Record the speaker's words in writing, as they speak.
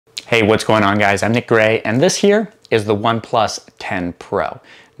Hey, what's going on, guys? I'm Nick Gray, and this here is the OnePlus 10 Pro.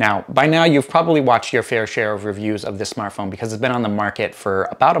 Now, by now, you've probably watched your fair share of reviews of this smartphone because it's been on the market for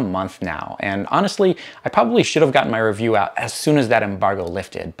about a month now. And honestly, I probably should have gotten my review out as soon as that embargo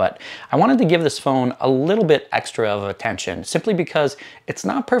lifted, but I wanted to give this phone a little bit extra of attention simply because it's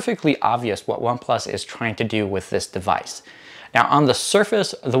not perfectly obvious what OnePlus is trying to do with this device. Now, on the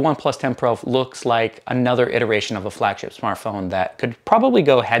surface, the OnePlus 10 Pro looks like another iteration of a flagship smartphone that could probably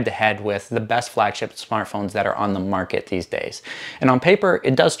go head-to-head with the best flagship smartphones that are on the market these days. And on paper,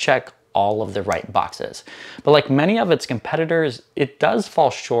 it does check all of the right boxes. But like many of its competitors, it does fall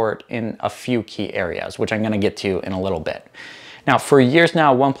short in a few key areas, which I'm going to get to in a little bit. Now, for years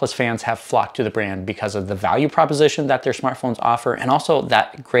now, OnePlus fans have flocked to the brand because of the value proposition that their smartphones offer and also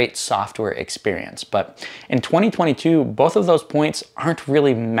that great software experience. But in 2022, both of those points aren't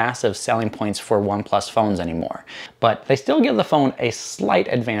really massive selling points for OnePlus phones anymore. But they still give the phone a slight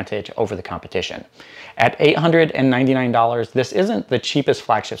advantage over the competition. At $899, this isn't the cheapest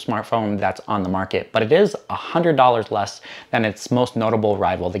flagship smartphone that's on the market, but it is $100 less than its most notable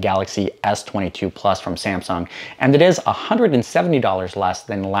rival, the Galaxy S22 Plus from Samsung, and it is $170 less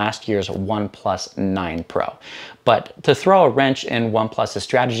than last year's OnePlus 9 Pro. But to throw a wrench in OnePlus's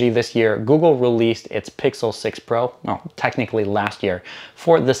strategy this year, Google released its Pixel 6 Pro, well, technically last year,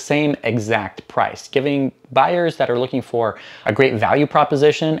 for the same exact price, giving buyers that are looking for a great value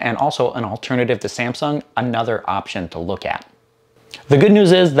proposition and also an alternative to Samsung another option to look at. The good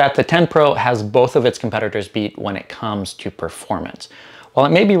news is that the 10 Pro has both of its competitors beat when it comes to performance. While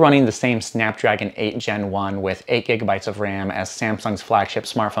it may be running the same Snapdragon 8 Gen 1 with 8GB of RAM as Samsung's flagship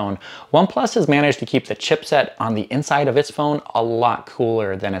smartphone, OnePlus has managed to keep the chipset on the inside of its phone a lot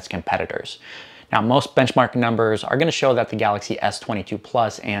cooler than its competitors. Now, most benchmark numbers are going to show that the Galaxy S22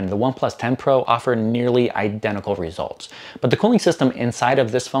 Plus and the OnePlus 10 Pro offer nearly identical results. But the cooling system inside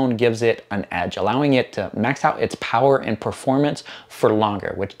of this phone gives it an edge, allowing it to max out its power and performance for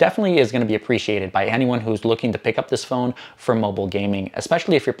longer, which definitely is going to be appreciated by anyone who's looking to pick up this phone for mobile gaming,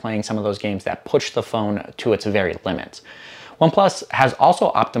 especially if you're playing some of those games that push the phone to its very limits. OnePlus has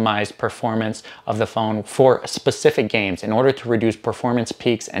also optimized performance of the phone for specific games in order to reduce performance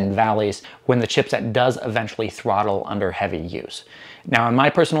peaks and valleys when the chipset does eventually throttle under heavy use. Now, in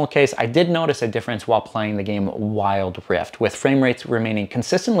my personal case, I did notice a difference while playing the game Wild Rift, with frame rates remaining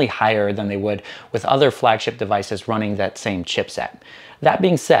consistently higher than they would with other flagship devices running that same chipset. That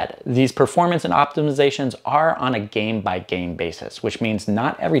being said, these performance and optimizations are on a game-by-game basis, which means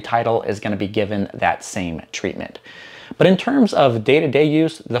not every title is going to be given that same treatment. But in terms of day-to-day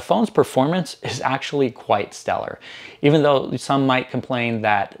use, the phone's performance is actually quite stellar. Even though some might complain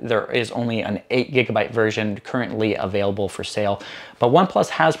that there is only an 8GB version currently available for sale, but OnePlus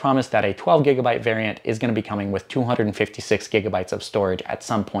has promised that a 12GB variant is going to be coming with 256GB of storage at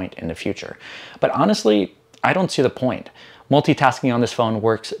some point in the future. But honestly, I don't see the point. Multitasking on this phone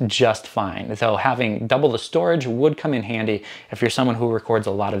works just fine, though having double the storage would come in handy if you're someone who records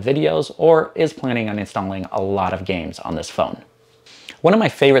a lot of videos or is planning on installing a lot of games on this phone. One of my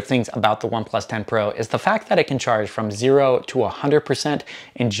favorite things about the OnePlus 10 Pro is the fact that it can charge from 0 to 100%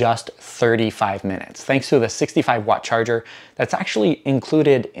 in just 35 minutes, thanks to the 65-watt charger that's actually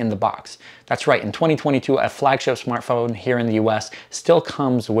included in the box. That's right, in 2022, a flagship smartphone here in the US still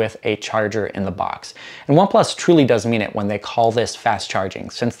comes with a charger in the box. And OnePlus truly does mean it when they call this fast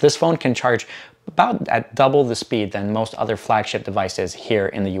charging, since this phone can charge about at double the speed than most other flagship devices here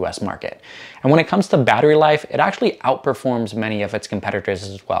in the US market. And when it comes to battery life, it actually outperforms many of its competitors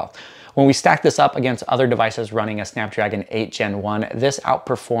as well. When we stack this up against other devices running a Snapdragon 8 Gen 1, this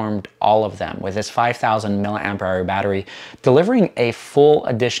outperformed all of them with its 5,000 mAh battery, delivering a full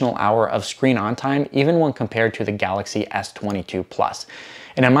additional hour of screen on time even when compared to the Galaxy S22 Plus.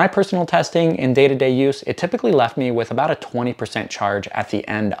 And in my personal testing in day-to-day use, it typically left me with about a 20% charge at the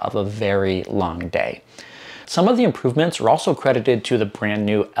end of a very long day. Some of the improvements are also credited to the brand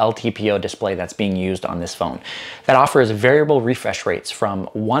new LTPO display that's being used on this phone that offers variable refresh rates from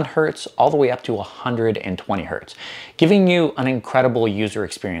 1 Hz all the way up to 120 Hz, giving you an incredible user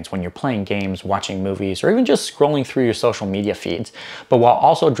experience when you're playing games, watching movies, or even just scrolling through your social media feeds, but while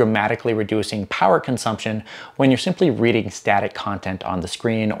also dramatically reducing power consumption when you're simply reading static content on the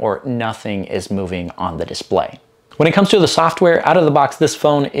screen or nothing is moving on the display. When it comes to the software, out of the box, this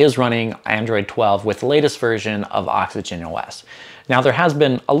phone is running Android 12 with the latest version of Oxygen OS. Now, there has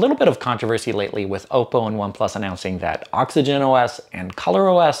been a little bit of controversy lately with Oppo and OnePlus announcing that Oxygen OS and Color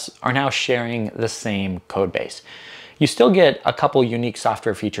OS are now sharing the same codebase. you still get a couple unique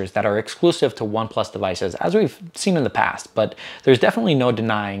software features that are exclusive to OnePlus devices, as we've seen in the past, but there's definitely no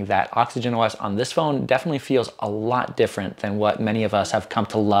denying that Oxygen OS on this phone definitely feels a lot different than what many of us have come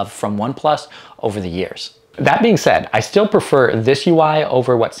to love from OnePlus over the years. That being said, I still prefer this UI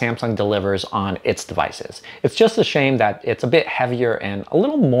over what Samsung delivers on its devices. It's just a shame that it's a bit heavier and a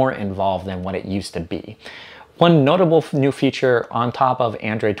little more involved than what it used to be. One notable new feature on top of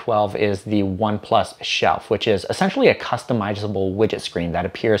Android 12 is the OnePlus Shelf, which is essentially a customizable widget screen that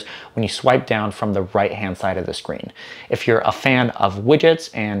appears when you swipe down from the right-hand side of the screen. If you're a fan of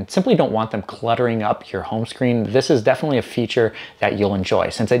widgets and simply don't want them cluttering up your home screen, this is definitely a feature that you'll enjoy,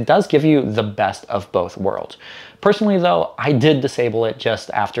 since it does give you the best of both worlds. Personally though, I did disable it just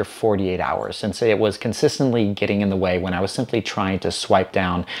after 48 hours, since it was consistently getting in the way when I was simply trying to swipe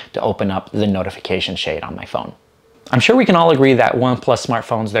down to open up the notification shade on my phone. I'm sure we can all agree that OnePlus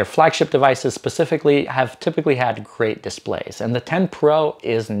smartphones, their flagship devices specifically, have typically had great displays, and the 10 Pro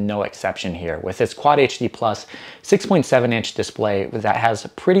is no exception here, with its Quad HD Plus 6.7-inch display that has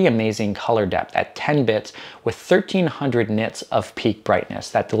pretty amazing color depth at 10 bits with 1300 nits of peak brightness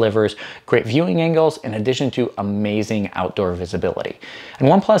that delivers great viewing angles in addition to amazing outdoor visibility. And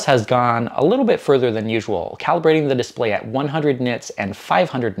OnePlus has gone a little bit further than usual, calibrating the display at 100 nits and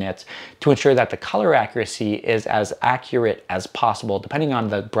 500 nits to ensure that the color accuracy is as accurate as possible depending on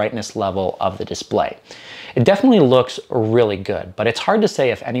the brightness level of the display. It definitely looks really good, but it's hard to say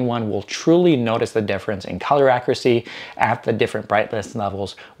if anyone will truly notice the difference in color accuracy at the different brightness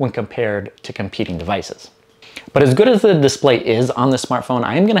levels when compared to competing devices. But as good as the display is on the smartphone,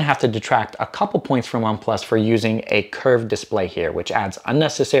 I am going to have to detract a couple points from OnePlus for using a curved display here, which adds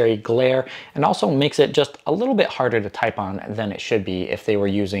unnecessary glare and also makes it just a little bit harder to type on than it should be if they were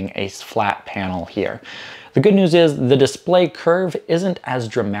using a flat panel here. The good news is the display curve isn't as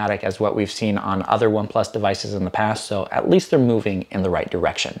dramatic as what we've seen on other OnePlus devices in the past, so at least they're moving in the right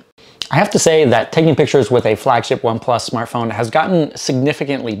direction. I have to say that taking pictures with a flagship OnePlus smartphone has gotten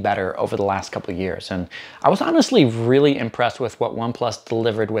significantly better over the last couple of years, and I was honestly really impressed with what OnePlus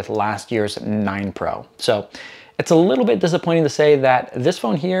delivered with last year's 9 Pro. So it's a little bit disappointing to say that this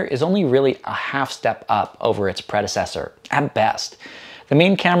phone here is only really a half step up over its predecessor, at best. The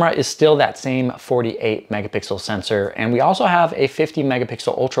main camera is still that same 48 megapixel sensor, and we also have a 50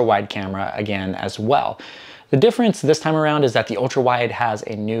 megapixel ultra wide camera again as well. The difference this time around is that the ultra wide has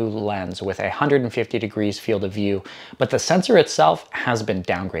a new lens with a 150 degrees field of view, but the sensor itself has been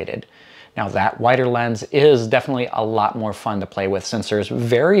downgraded. Now that wider lens is definitely a lot more fun to play with, since there's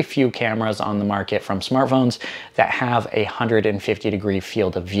very few cameras on the market from smartphones that have a 150 degree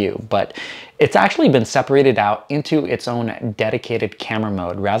field of view, but it's actually been separated out into its own dedicated camera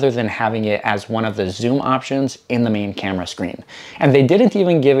mode rather than having it as one of the zoom options in the main camera screen. And they didn't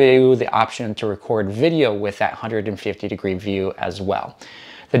even give you the option to record video with that 150 degree view as well.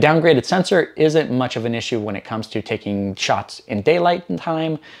 The downgraded sensor isn't much of an issue when it comes to taking shots in daylight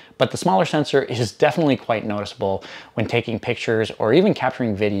time, but the smaller sensor is definitely quite noticeable when taking pictures or even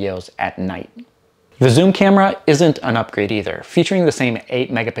capturing videos at night. The zoom camera isn't an upgrade either, featuring the same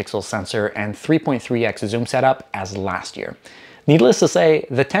 8 megapixel sensor and 3.3x zoom setup as last year. Needless to say,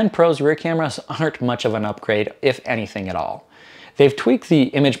 the 10 Pro's rear cameras aren't much of an upgrade, if anything at all. They've tweaked the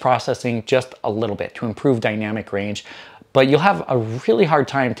image processing just a little bit to improve dynamic range, but you'll have a really hard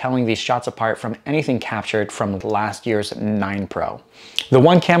time telling these shots apart from anything captured from last year's 9 Pro. The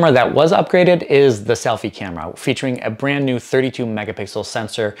one camera that was upgraded is the selfie camera, featuring a brand new 32 megapixel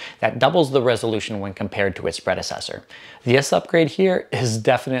sensor that doubles the resolution when compared to its predecessor. This upgrade here is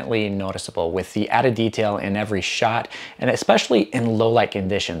definitely noticeable with the added detail in every shot, and especially in low light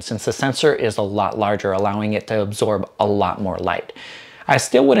conditions, since the sensor is a lot larger, allowing it to absorb a lot more light. I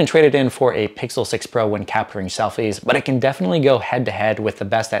still wouldn't trade it in for a Pixel 6 Pro when capturing selfies, but it can definitely go head to head with the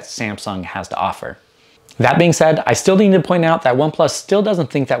best that Samsung has to offer. That being said, I still need to point out that OnePlus still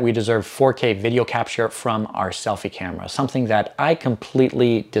doesn't think that we deserve 4K video capture from our selfie camera, something that I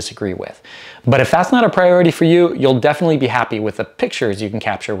completely disagree with. But if that's not a priority for you, you'll definitely be happy with the pictures you can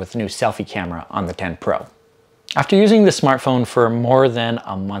capture with the new selfie camera on the 10 Pro. After using this smartphone for more than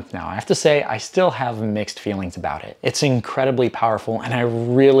a month now, I have to say I still have mixed feelings about it. It's incredibly powerful, and I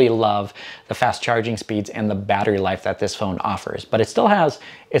really love the fast charging speeds and the battery life that this phone offers, but it still has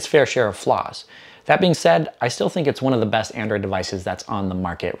its fair share of flaws. That being said, I still think it's one of the best Android devices that's on the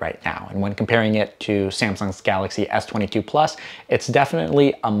market right now. And when comparing it to Samsung's Galaxy S22 Plus, it's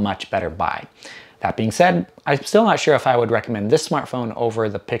definitely a much better buy. That being said, I'm still not sure if I would recommend this smartphone over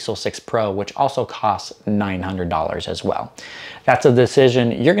the Pixel 6 Pro, which also costs $900 as well. That's a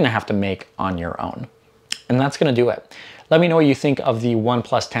decision you're gonna have to make on your own. And that's gonna do it. Let me know what you think of the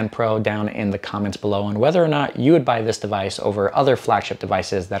OnePlus 10 Pro down in the comments below and whether or not you would buy this device over other flagship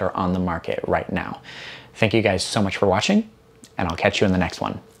devices that are on the market right now. Thank you guys so much for watching, and I'll catch you in the next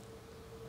one.